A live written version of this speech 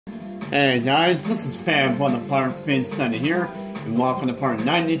Hey guys, this is Fan1 of Part Feed Study here, and welcome to Part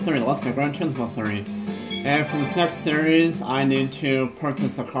 93 of Let's Go Gran Turismo 3. And for this next series, I need to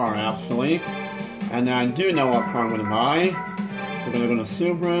purchase a car actually, and I do know what car I'm going to buy. We're going to go to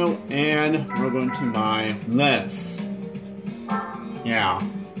Subaru, and we're going to buy this. Yeah,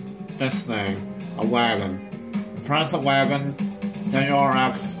 this thing, a wagon. The price of wagon,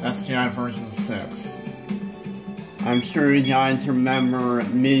 WRX STI version 6. I'm sure you guys remember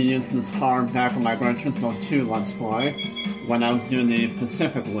me using this car back on my Gran Turismo 2 Let's Play, when I was doing the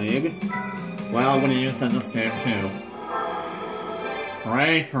Pacific League. Well, I'm going to use it in this game too.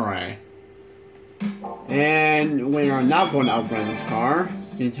 Hooray, hooray. And we are not going to upgrade this car,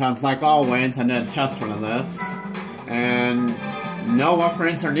 because like always, I did a test run of this, and no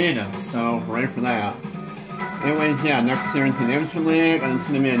upgrades are needed, so hooray for that. Anyways, yeah, next series in the Amateur League, and it's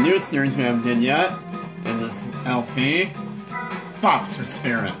going to be a new series we haven't done yet. In this LP, Boxer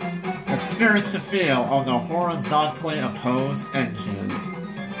Spirit. Experience the feel of the horizontally opposed engine.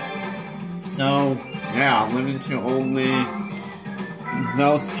 So, yeah, limited to only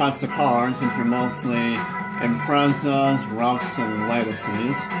those types of cars, which are mostly Imprezas, Roughs, and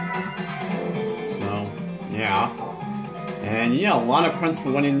Legacies. So, yeah. And yeah, a lot of credits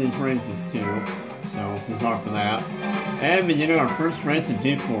for winning these races too. So, bizarre for that. And beginning our first race in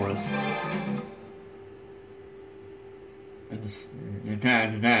Deep Forest.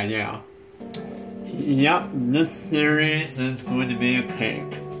 Yeah. Yep, this series is going to be a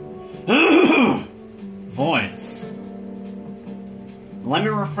cake. Voice. Let me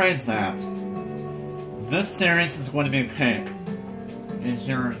rephrase that. This series is going to be a cake, as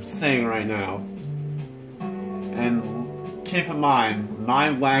you're saying right now. And keep in mind,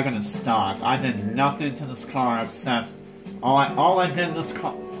 my wagon is stock. I did nothing to this car except all I did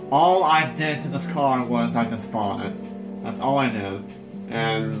to this car was I just bought it. That's all I did.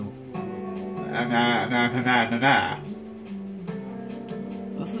 And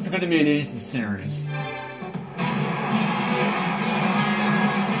this is going to be an easy series.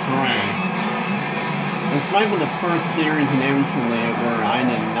 Great. It's like with the first series in Amateur League where I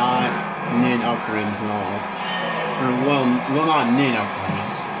did not need upgrades at all. Or will not need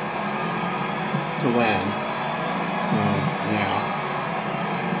upgrades to win. So, yeah.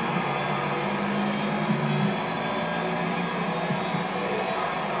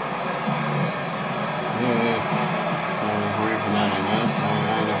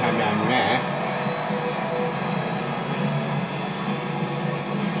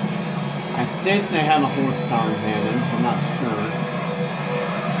 I think they have a horsepower advantage, I'm not sure.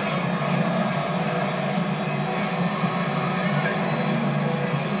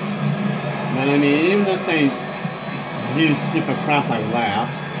 But I mean, even if they do stupid crap like that,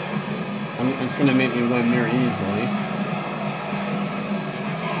 it's going to make me win very easily.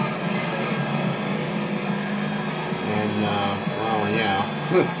 And, well, yeah.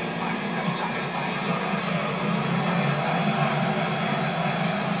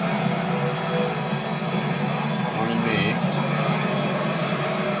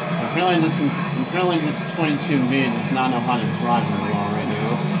 Apparently this 22B does not know how to drive very well right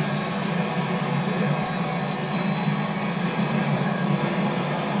now.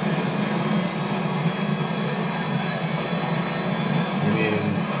 I mean,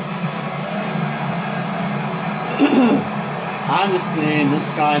 obviously this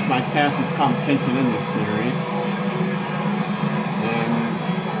guy's my fastest competition in this series. And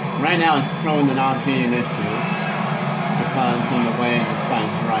right now it's prone to not be an issue because of the way this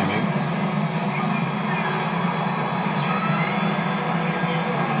guy's driving.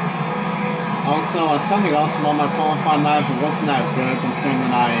 Also, something else about my qualifying lap, it wasn't that good considering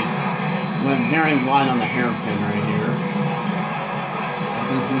that I went very wide on the hairpin right here.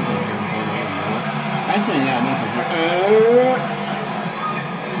 This is a hairpin, I don't know. Actually, yeah, this is a hairpin.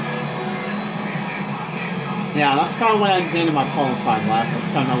 Yeah, that's kind of what I did in my qualifying lap,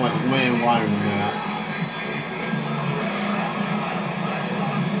 except I went way wider than that.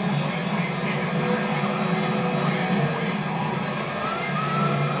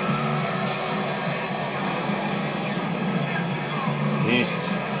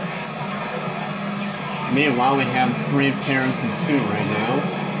 Meanwhile, we have 3 parents and 2 right now.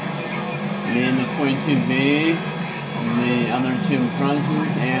 Me and the 22B, the other 2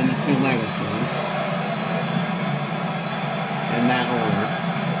 Imprezas, and the 2 Legacies. In that order.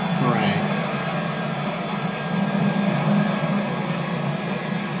 Hooray.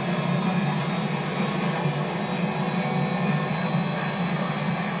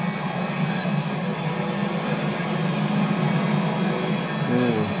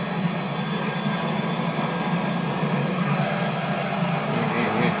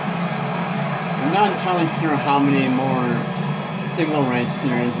 I'm not entirely sure how many more single race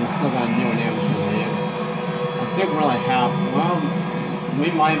series we're still gonna do in Amateur League. I think we're like half. Well,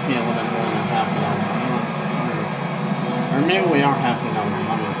 we might be a little bit more than half an hour. I'm not sure. Or maybe we are half an hour.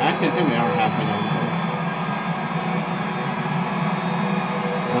 Actually, I think we are half an hour.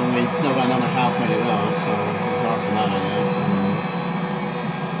 And we still got another halfway to go, so it's hard for that, I guess.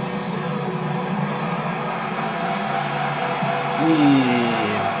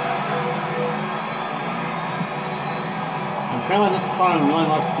 Apparently this car really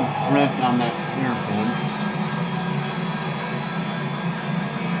likes to drift on that hairpin.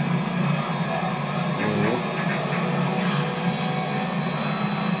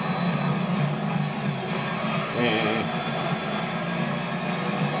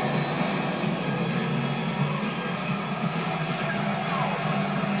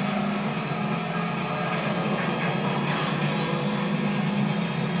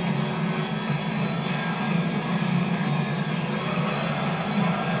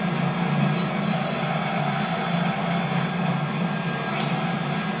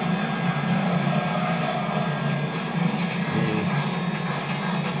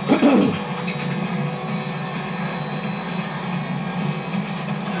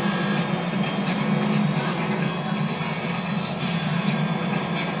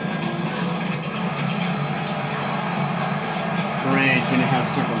 Going to have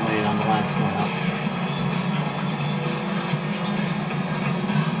circle lead on the last lap.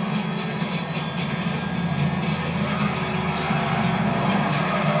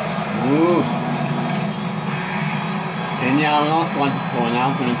 Ooh. And yeah, I would also like to point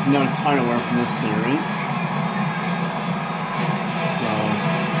out there's no title wear from this series. So,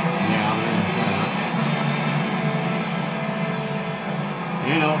 yeah, there's that.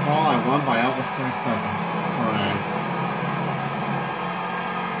 And overall, I won by almost 3 seconds. Hooray.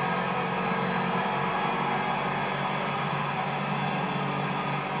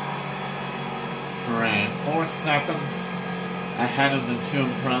 Right, 4 seconds ahead of the 2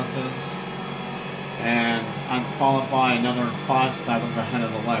 impressives, and I'm followed by another 5 seconds ahead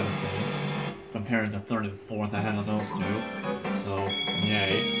of the legacies, compared to 3rd and 4th ahead of those 2. So,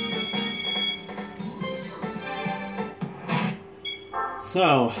 yay.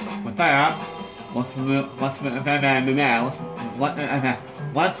 So, with that, let's move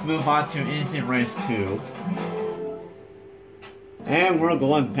on to Easy Race 2. And we're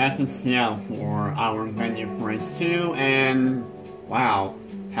going back to Seattle for our venue for race 2, and wow,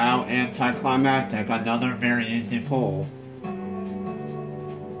 how anticlimactic, another very easy pole.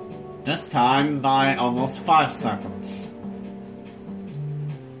 This time by almost 5 seconds.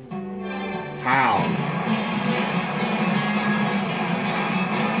 How?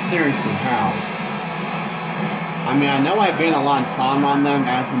 Seriously, how? I mean, I know I gained a lot of time on them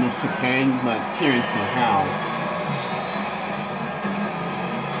after the chicane, but seriously, how?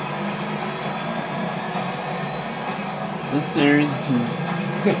 This series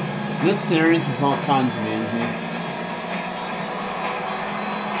is all kinds of easy.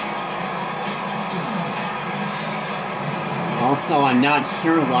 Also, I'm not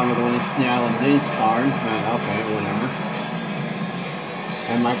sure why we're going to Seattle in these cars, but okay, whatever.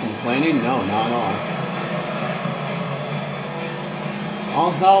 Am I complaining? No, not at all.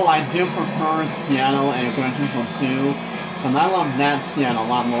 Although I do prefer Seattle and Gran Turismo 2, because I love that Seattle a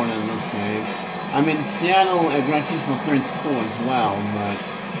lot more than this game. I mean, Seattle and Gran Turismo 3 is cool as well, but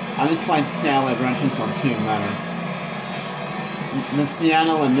I just like Seattle and Gran Turismo 2 better. The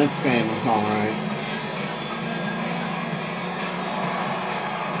Seattle in this game was alright.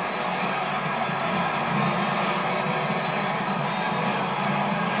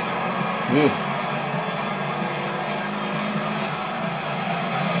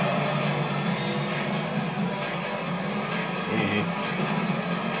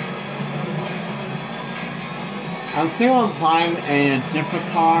 I was thinking of buying a different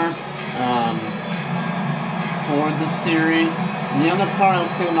car for the series. The other car I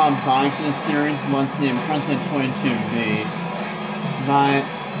was thinking about buying for the series was the Impreza 22B. But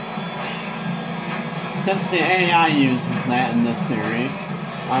since the AI uses that in this series,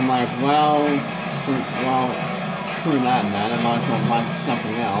 I'm like, well, screw that then. I might as well buy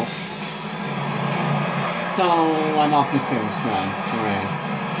something else. So I bought this thing instead. Hooray.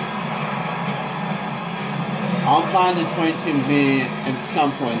 I'll buy the 22B at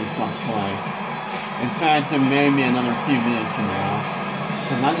some point in this Let's Play. In fact, there may be another few minutes from now.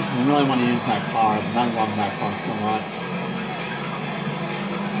 Because I just really want to use that car, because I love that car so much.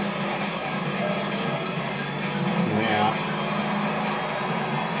 So yeah.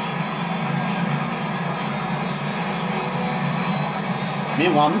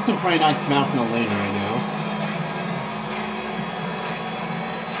 Meanwhile, this is a pretty nice map for the lead right now.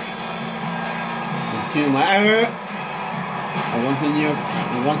 Too loud. I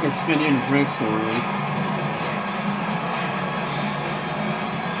wasn't spinning the brakes early.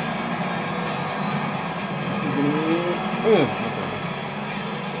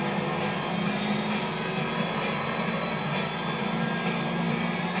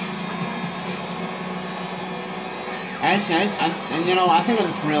 Actually, I think I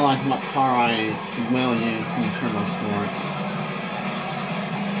just realized what car I will use for the Turbo Sports.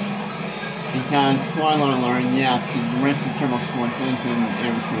 Because, spoiler alert, yes, the rest of Turbo Sports is in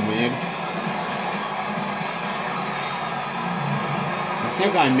everything rig. I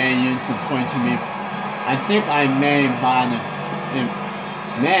think I may use the 22B. I think I may buy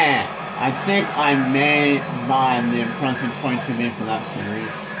I think I may buy the impressive 22B for that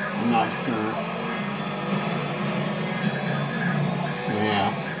series. I'm not sure. So,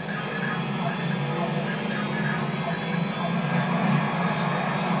 yeah.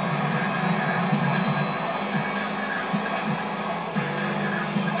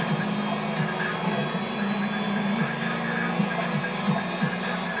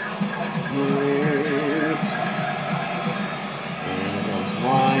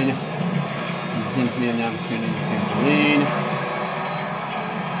 Gives me an opportunity to take the lead.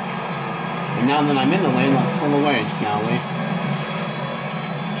 And now that I'm in the lane, let's pull away, shall we?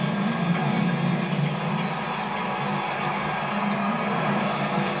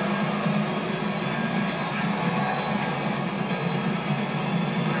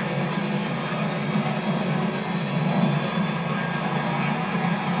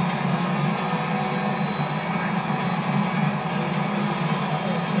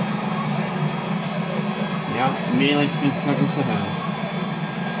 Immediately 2 seconds ahead.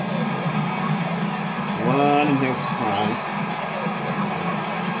 What a big surprise.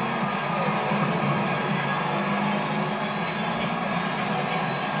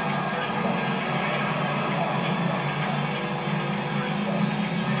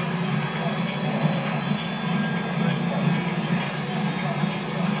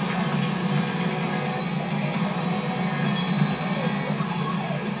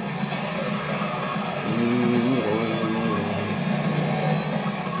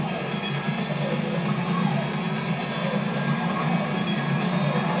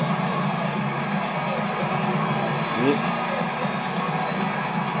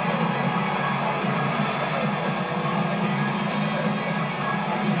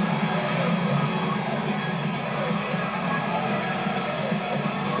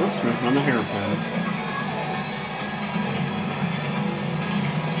 Let's rip on the hairpin.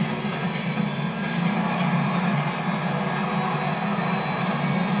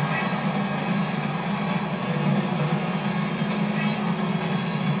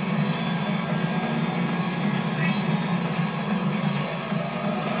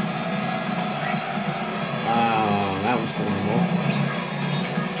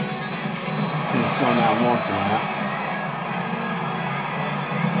 More for that.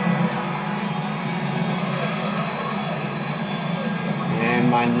 And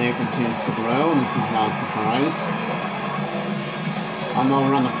my lead continues to grow. This is not a surprise. I'm gonna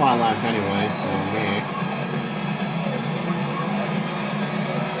run the fly lap anyway, so me.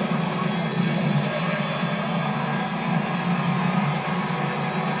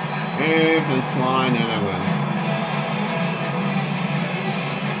 If it's flying, and I win.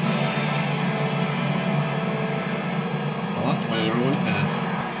 Everyone finished.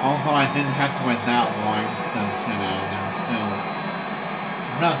 Although I didn't have to win that one since, they were still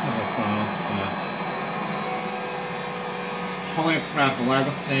relatively close, but holy crap, the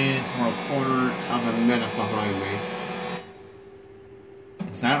Legacies were a quarter of a minute behind me.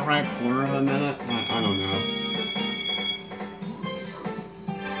 Is that right? Quarter of a minute? I don't know.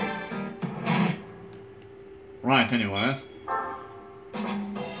 Right, anyways.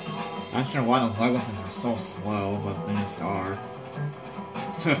 Not sure why those Legacies are so slow, but they just are.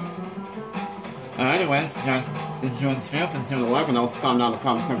 Anyways, guys, enjoy this video, consider the like, and also comment down in the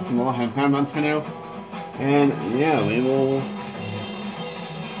comment section below. Have fun on this video. And yeah, we will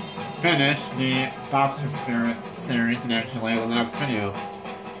finish the Boxer Spirit series and actually in the next video.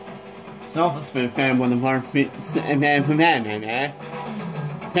 So, this has been Fan with the Fan with the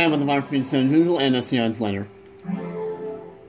Fan with the usual, and I'll see you guys later.